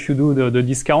that if you do the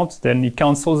discount, then it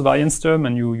cancels variance term,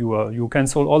 and you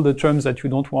cancel all the terms that you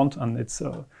don't want, and it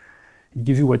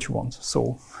gives you what you want.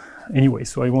 So anyway,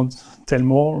 so I won't tell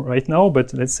more right now,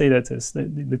 but let's say that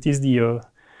that is the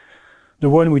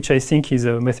one which I think is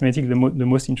mathematically the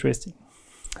most interesting.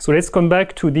 So let's come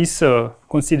back to this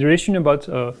consideration about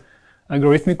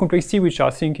algorithmic complexity, which I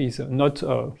think is not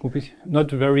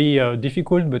very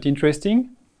difficult but interesting.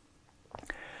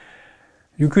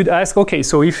 You could ask, okay,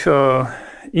 so if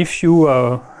you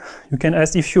can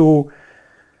ask if your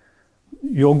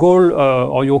goal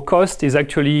or your cost is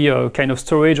actually kind of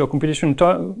storage or computation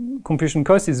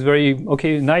cost is very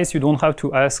okay, nice. You don't have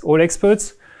to ask all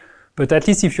experts, but at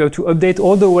least if you have to update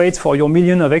all the weights for your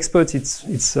million of experts,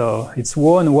 it's little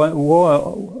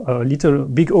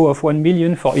big O of 1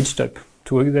 million for each step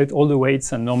to update all the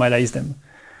weights and normalize them.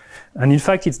 And in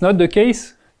fact, it's not the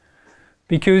case,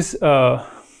 because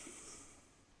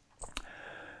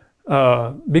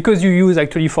you use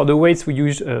actually for the weights, we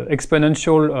use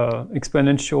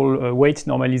exponential weight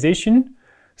normalization.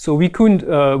 So we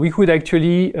could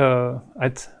actually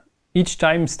at each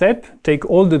time step take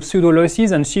all the pseudo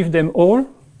losses and shift them all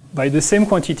by the same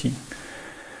quantity.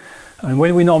 And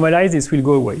when we normalize, this will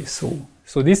go away. So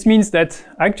this means that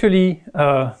actually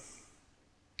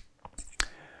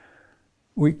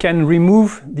we can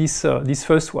remove this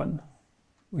first one.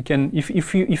 We can,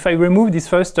 if I remove this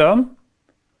first term,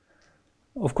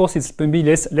 of course it's maybe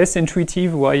less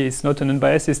intuitive why it's not an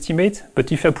unbiased estimate.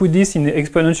 But if I put this in the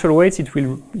exponential weights, it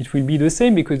will be the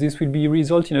same, because this will be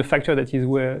result in a factor that is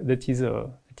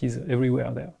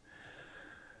everywhere there.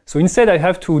 So instead, I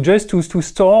have to just to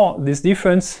store this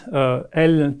difference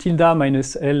L tilde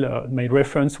minus L, my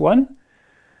reference one,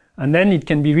 and then it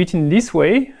can be written this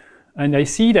way. And I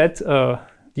see that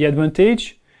the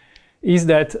advantage is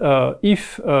that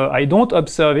if I don't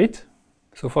observe it,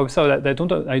 so for observe that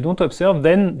I don't observe,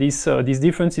 then this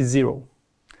difference is 0.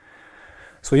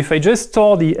 So if I just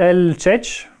store the L Czech,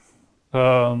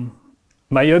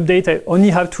 my update, I only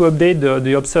have to update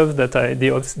the observed that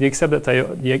the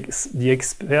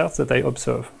experts that I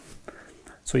observe.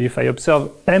 So if I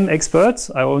observe M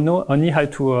experts, I will only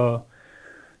have to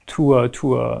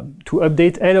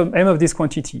update M of this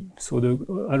quantity. So the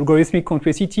algorithmic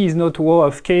complexity is not O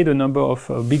of k, the number of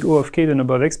big O of k, the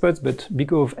number of experts, but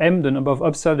big O of M, the number of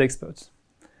observed experts.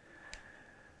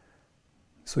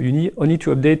 So you only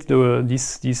to update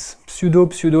these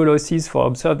pseudo losses for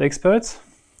observed experts.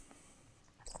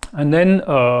 And then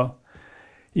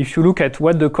if you look at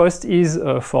what the cost is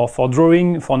for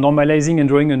normalizing and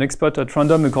drawing an expert at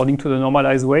random according to the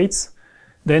normalized weights,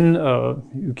 then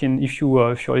you can, if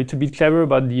you're a little bit clever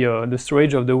about the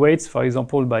storage of the weights, for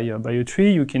example, by a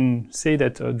tree, you can say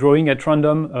that drawing at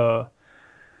random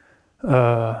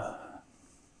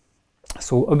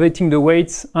So updating the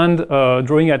weights and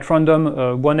drawing at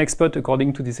random one expert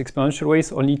according to this exponential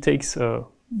race only takes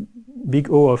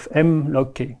big O of m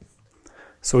log k.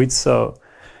 So it's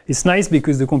nice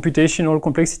because the computational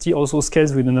complexity also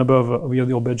scales with the number of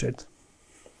your budget.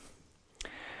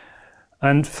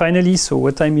 And finally, so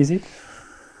what time is it?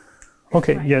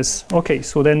 Okay, yes. Okay,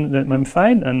 so then I'm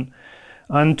fine.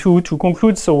 And to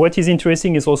conclude, so what is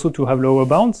interesting is also to have lower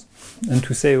bounds and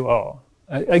to say, oh,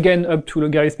 again, up to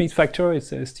logarithmic factor,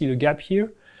 it's still a gap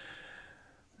here.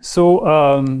 So,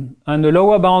 and the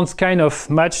lower bounds kind of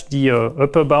match the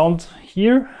upper bound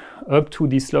here up to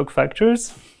these log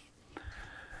factors.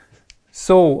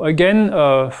 So again,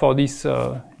 for this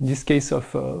case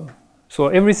of, so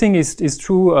everything is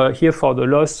true here for the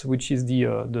loss, which is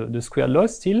the squared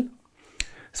loss still.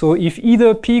 So if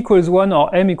either p equals 1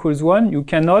 or m equals 1, you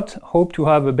cannot hope to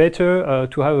have a better,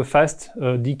 to have a fast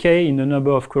decay in the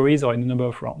number of queries or in the number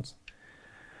of rounds.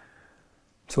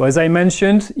 So as I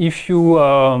mentioned, if you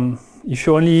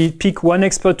only pick one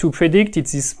expert to predict,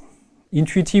 it is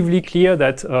intuitively clear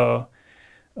that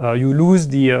you lose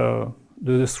the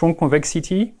strong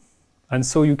convexity, and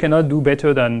so you cannot do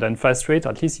better than fast rate.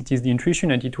 At least it is the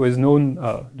intuition, and it was known,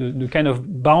 the kind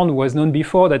of bound was known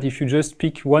before, that if you just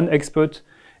pick one expert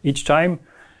each time,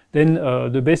 then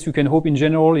the best you can hope in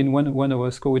general in 1 over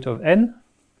square root of n.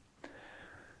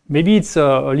 Maybe it's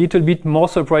a little bit more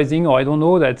surprising, or I don't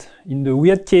know, that in the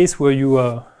weird case where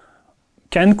you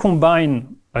can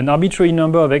combine an arbitrary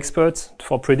number of experts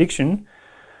for prediction,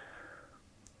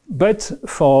 but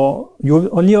you're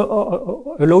only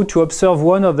allowed to observe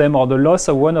one of them or the loss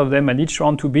of one of them at each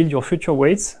round to build your future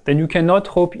weights, then you cannot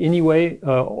hope anyway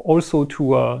also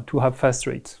to have fast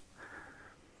rates.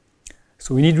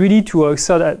 So we need really to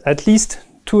assert at least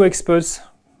 2 experts.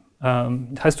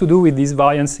 It has to do with this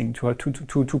variance thing,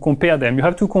 to compare them. You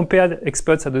have to compare the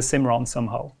experts at the same round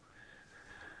somehow.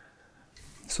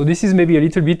 So this is maybe a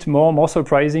little bit more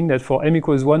surprising that for m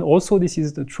equals 1 also this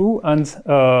is true. And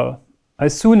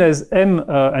as soon as m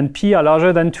and p are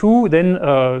larger than 2, then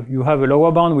you have a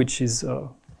lower bound which is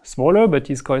smaller, but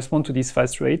it corresponds to this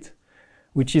fast rate,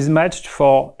 which is matched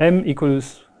for m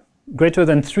equals greater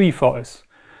than 3 for us.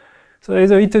 So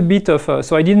there's a little bit of,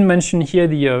 so I didn't mention here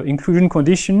the inclusion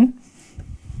condition.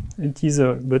 It is,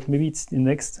 but maybe it's the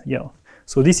next, yeah.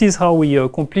 So this is how we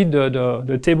complete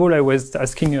the table I was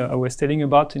telling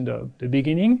about in the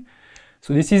beginning.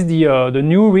 So this is the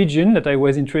new region that I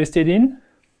was interested in.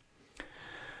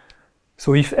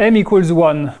 So if m equals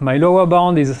 1, my lower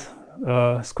bound is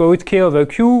square root k over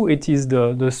q. It is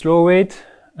the slow rate,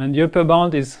 and the upper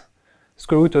bound is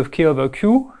square root of k over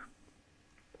q.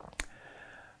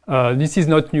 This is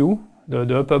not new,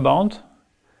 the upper bound,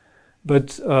 but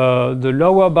the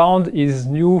lower bound is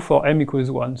new for m equals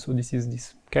 1. So this is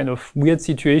this kind of weird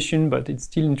situation, but it's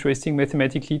still interesting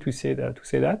mathematically to say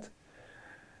that.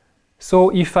 So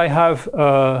if I have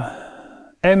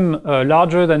m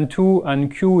larger than 2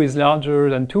 and q is larger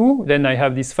than 2, then I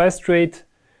have this fast rate.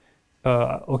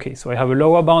 Okay, so I have a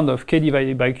lower bound of k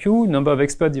divided by q, number of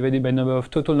experts divided by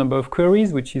total number of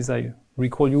queries, which is, I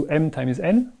recall you, m times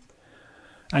n.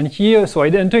 And here, so I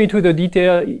didn't enter into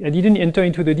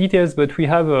the details, but we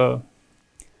have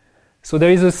so there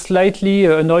is a slightly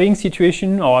annoying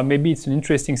situation, or maybe it's an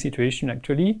interesting situation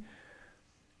actually,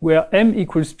 where m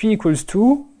equals p equals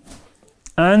 2,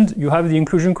 and you have the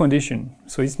inclusion condition.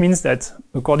 So it means that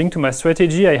according to my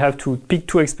strategy, I have to pick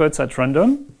 2 experts at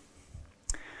random,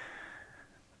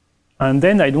 and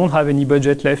then I don't have any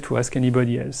budget left to ask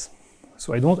anybody else.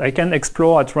 So I can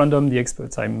explore at random the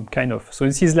experts. So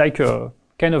this is like a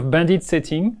kind of bandit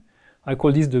setting. I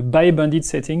call this the bi-bandit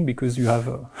setting because you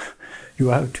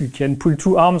can pull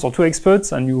 2 arms or 2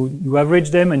 experts and you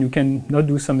average them and you can not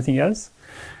do something else.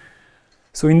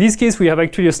 So in this case, we have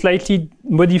actually a slightly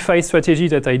modified strategy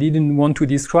that I didn't want to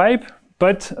describe,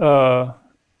 but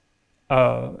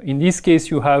in this case,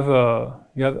 you have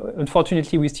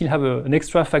unfortunately, we still have an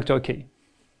extra factor k.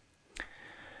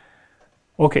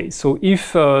 Okay, so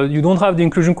if you don't have the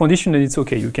inclusion condition, then it's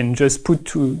okay. You can just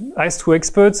ask 2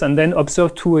 experts and then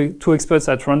observe two experts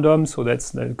at random. So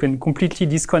that you can completely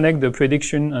disconnect the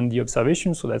prediction and the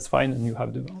observation. So that's fine, and you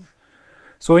have the bound.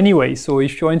 So anyway, so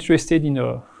if you're interested in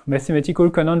a mathematical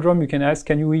conundrum, you can ask,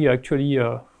 can we actually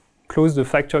close the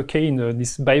factor k in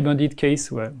this bi-bandit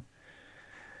case? Well,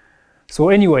 so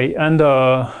anyway, and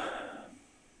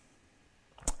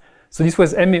so this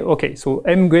was m. Okay, so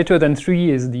m greater than 3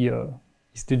 is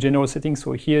is the general setting.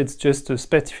 So here it's just a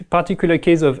particular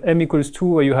case of m equals 2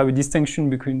 where you have a distinction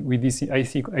between with this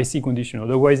IC condition.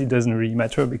 Otherwise, it doesn't really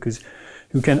matter because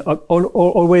you can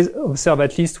always observe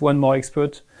at least one more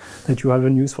expert that you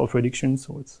haven't used for prediction.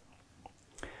 So it's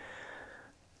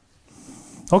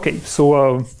okay.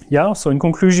 So yeah. So in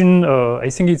conclusion, I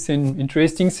think it's an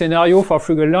interesting scenario for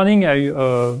frugal learning.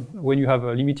 When you have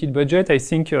a limited budget, I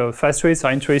think fast rates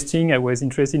are interesting. I was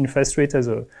interested in fast rate as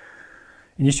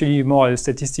initially more a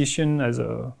statistician,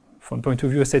 from the point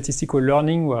of view of statistical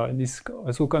learning, where this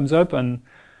also comes up. And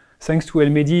thanks to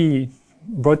Elmedi,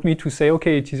 brought me to say,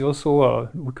 okay, it is also,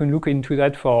 we can look into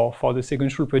that for the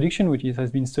sequential prediction, which has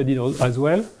been studied as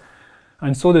well.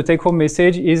 And so the take-home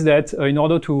message is that in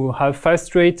order to have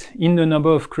fast rate in the number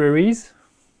of queries,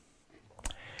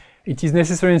 it is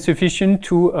necessary and sufficient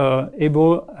to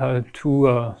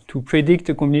to predict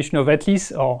a combination of at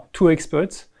least or 2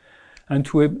 experts, and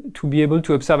to be able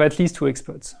to observe at least 2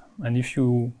 experts. And if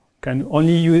you can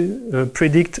only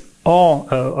predict or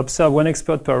observe 1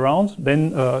 expert per round,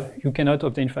 then you cannot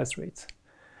obtain fast rates.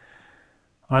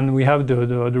 And we have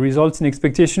the results in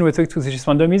expectation with respect to this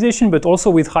randomization, but also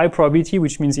with high probability,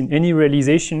 which means in any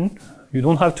realization, you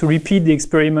don't have to repeat the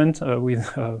experiment with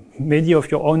many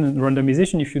of your own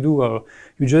randomization. If you do,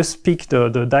 you just pick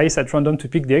the dice at random to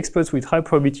pick the experts. With high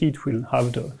probability, it will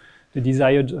have the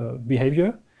desired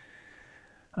behavior.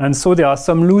 And so there are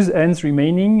some loose ends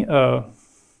remaining.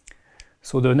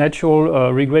 So the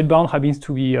natural regret bound happens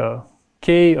to be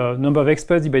k number of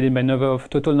experts divided by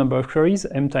total number of queries,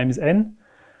 m times n.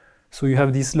 So you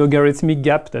have this logarithmic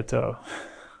gap that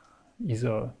is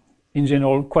in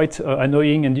general quite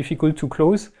annoying and difficult to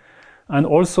close. And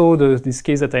also this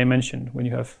case that I mentioned, when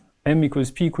you have m equals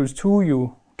p equals 2,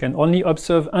 you can only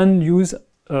observe and use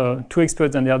 2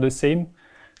 experts and they are the same.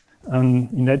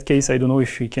 And in that case, I don't know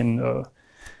if we can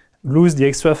lose the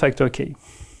extra factor k.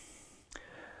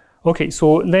 Okay,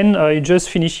 so then I just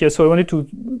finished here. So I wanted to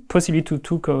possibly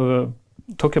talk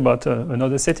about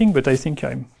another setting, but I think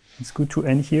it's good to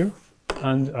end here.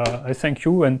 And I thank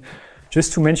you. And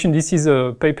just to mention, this is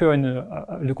a paper in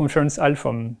the conference HAL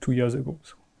from 2 years ago.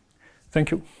 So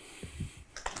thank you.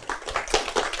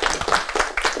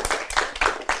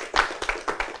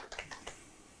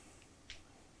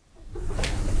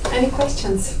 Any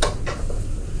questions?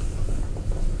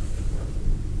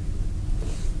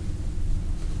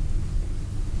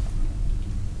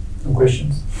 No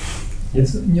questions.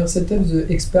 Yes. In your setup, the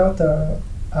experts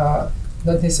are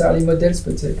not necessarily models,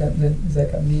 but they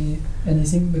can be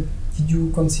anything. But did you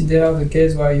consider the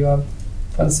case where you have,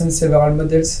 for instance, several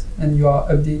models and you are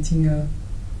updating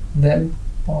them?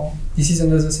 Or this is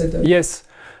another setup? Yes,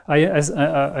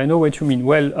 I know what you mean.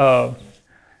 Well,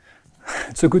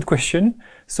 it's a good question.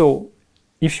 So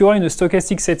if you are in a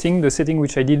stochastic setting, the setting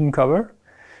which I didn't cover,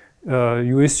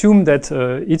 you assume that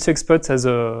each expert has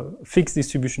a fixed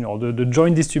distribution, or the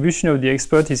joint distribution of the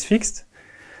expert is fixed,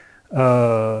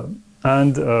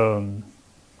 and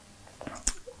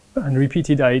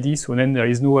repeated ID. So then there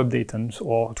is no update,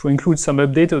 or to include some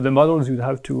update of the models, you'd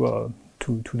have to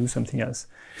do something else.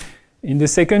 In the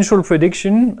sequential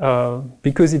prediction,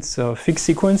 because it's a fixed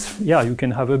sequence, yeah, you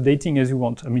can have updating as you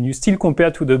want. I mean, you still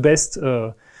compare to the best.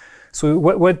 So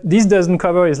what this doesn't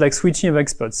cover is like switching of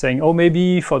experts, saying, oh,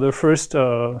 maybe for the first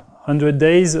 100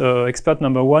 days, expert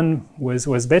number 1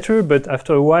 was better, but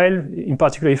after a while, in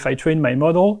particular, if I train my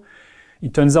model,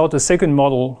 it turns out the second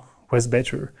model was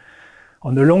better.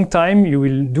 On the long time, you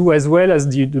will do as well as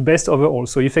the best overall.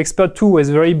 So if expert 2 was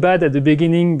very bad at the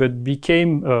beginning, but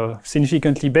became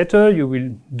significantly better, you will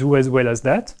do as well as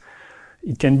that.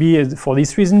 It can be for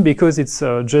this reason, because it's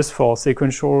just for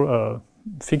sequential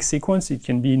fixed sequence, it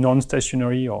can be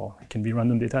non-stationary, or it can be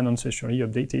random data non-stationary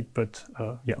updated, but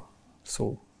yeah.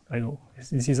 So I know,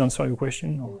 this is answering your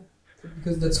question? Or?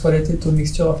 Because that's related to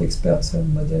mixture of experts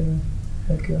and model,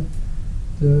 like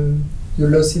the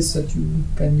losses that you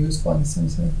can use, for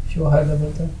instance, if you have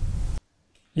about that.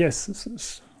 Yes.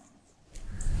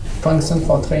 For instance,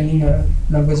 for training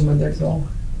language models, or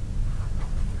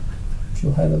if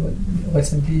you had about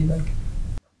recently, like.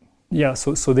 Yeah,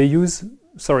 so they use,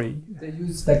 sorry. They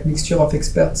use like mixture of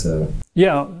experts.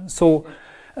 Yeah, so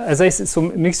as I said, so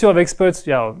mixture of experts,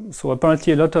 yeah, so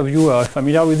apparently a lot of you are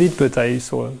familiar with it, but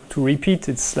so to repeat,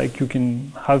 it's like you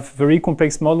can have very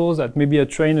complex models that maybe are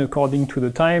trained according to the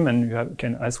time, and you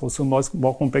can ask also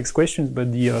more complex questions,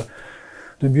 but the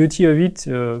beauty of it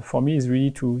for me is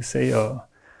really to say,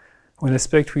 when I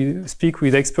speak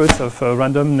with experts of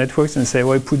random networks and say,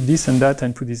 oh, I put this and that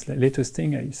and put this latest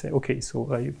thing, I say, okay,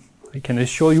 so I can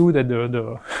assure you that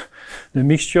the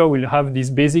mixture will have this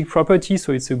basic property,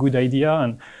 so it's a good idea.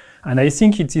 And And I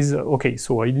think it is, okay,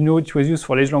 so I didn't know it was used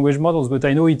for large language models, but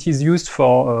I know it is used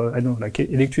for, I don't know, like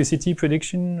electricity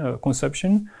prediction,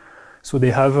 consumption. So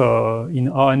they have, in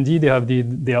R&D, they have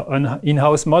their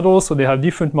in-house models, so they have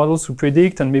different models to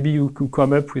predict, and maybe you could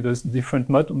come up with a different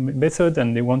method,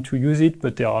 and they want to use it,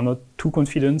 but they are not too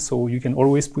confident, so you can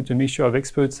always put a mixture of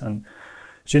experts, and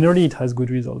generally it has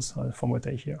good results, from what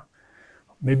I hear.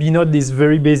 Maybe not this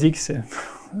very basic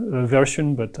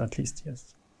version, but at least,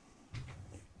 yes.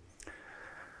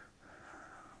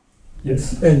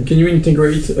 Yes. And can you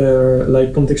integrate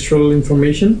like contextual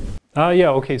information?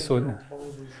 Yeah, okay, so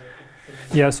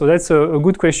yeah, so that's a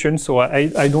good question. So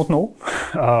I don't know.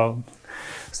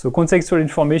 So contextual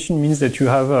information means that you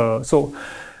have so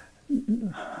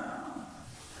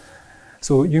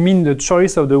you mean the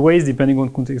choice of the weights depending on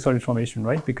contextual information,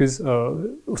 right? Because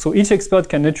so each expert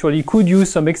could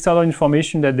use some external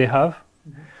information that they have.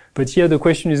 But here the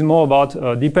question is more about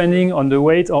depending on the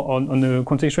weight or on the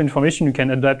contextual information, you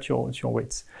can adapt your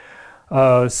weights.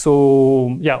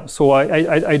 So yeah, so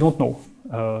I don't know.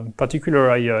 In particular,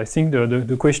 I think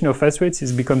the question of fast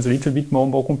rates becomes a little bit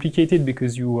more complicated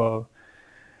because you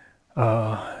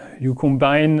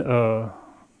combine.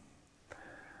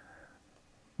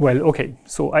 Well, okay.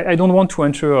 So I don't want to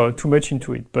enter too much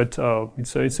into it, but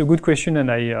it's a good question,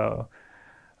 and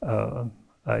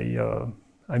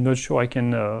I'm not sure I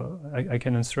can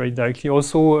answer it directly.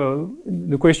 Also,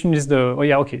 the question is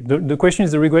the question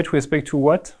is the regret with respect to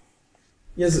what?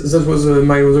 Yes, that was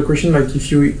my other question. Like,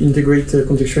 if you integrate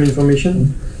contextual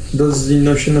information, does the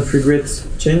notion of regret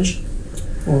change?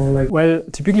 Or like? Well,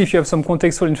 typically, if you have some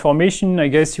contextual information, I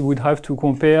guess you would have to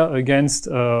compare against,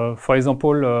 for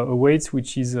example, a weight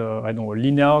which is I don't know, a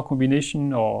linear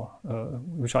combination, or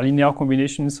which are linear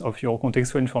combinations of your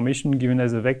contextual information given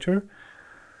as a vector.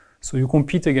 So you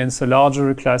compete against a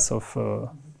larger class of.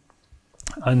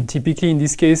 And typically in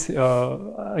this case,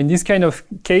 in this kind of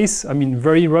case, I mean,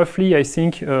 very roughly, I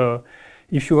think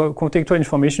if you have contextual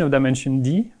information of dimension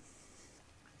D,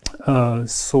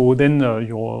 so then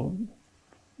your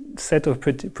set of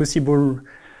possible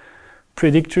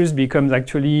predictors becomes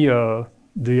actually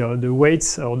the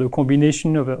weights or the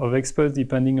combination of experts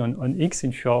depending on X,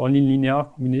 if you are only linear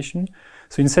combination.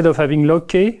 So instead of having log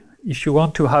K, if you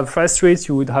want to have fast rates,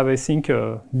 you would have, I think,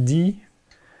 D.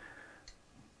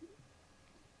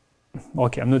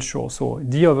 Okay, I'm not sure. So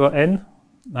D over N,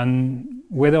 and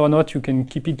whether or not you can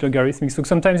keep it logarithmic. So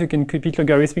sometimes you can keep it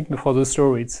logarithmic for the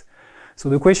slow rates. So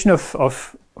the question of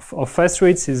fast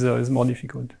rates is more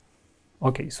difficult.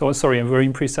 Okay, so sorry, I'm very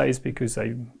imprecise because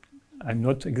I'm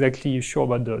not exactly sure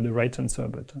about the right answer,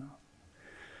 but.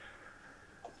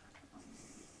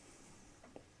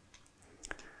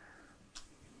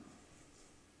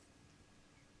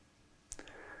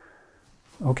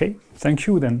 Okay, thank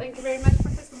you then. Thank you very much,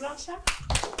 Professor Blanchard.